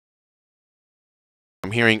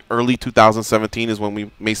I'm hearing early 2017 is when we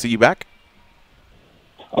may see you back.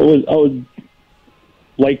 I would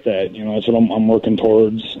like that. You know, that's what I'm working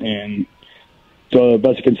towards, and the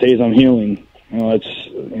best I can say is I'm healing.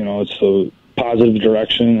 It's the positive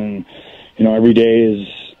direction, and every day is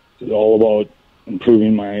all about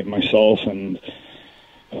improving myself, and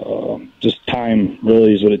just time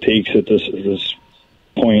really is what it takes at this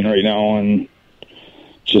point right now, and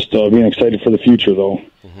just being excited for the future, though.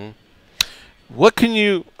 Mm-hmm. What can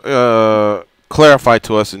you clarify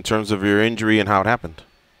to us in terms of your injury and how it happened?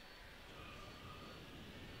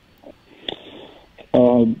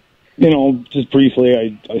 Just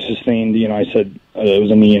briefly, I sustained, I said it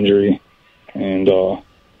was a knee injury, and,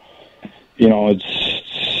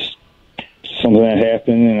 it's something that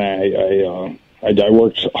happened, and I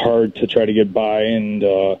worked hard to try to get by, and,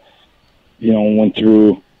 went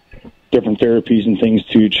through different therapies and things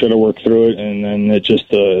to try to work through it, and then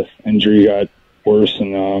the injury got worse,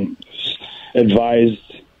 and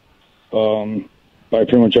advised by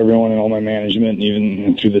pretty much everyone and all my management, and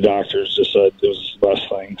even through the doctors, just said it was the best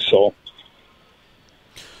thing. So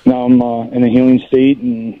now I'm in a healing state,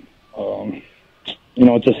 and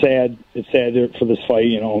it's sad for this fight,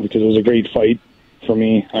 because it was a great fight for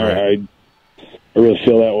me. Right. I really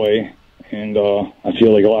feel that way, and I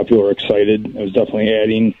feel like a lot of people are excited. It was definitely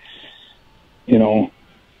adding,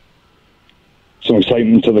 some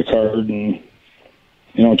excitement to the card, and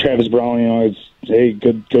Travis Brown, it's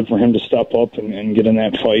good for him to step up and get in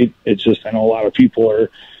that fight. It's just, I know a lot of people are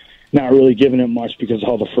not really giving it much because of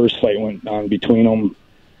how the first fight went on between them,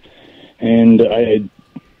 and I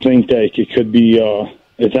think that it could be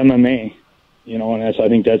it's MMA, and I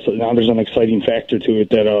think that's now there's an exciting factor to it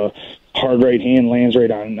that hard right hand lands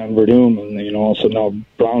right on Verdum, and also now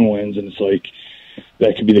Brown wins, and it's like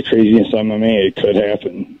that could be the craziest MMA. It could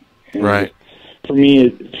happen. And right. For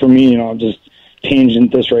me, I'm just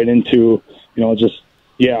tangent this right into,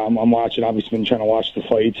 I'm watching. Obviously, been trying to watch the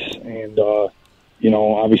fights, and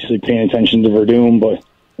obviously paying attention to Verdum. But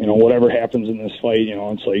whatever happens in this fight,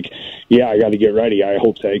 it's like, I got to get ready. I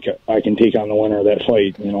hope that I can take on the winner of that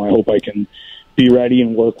fight. I hope I can be ready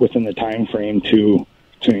and work within the time frame to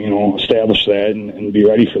establish that and be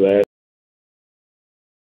ready for that.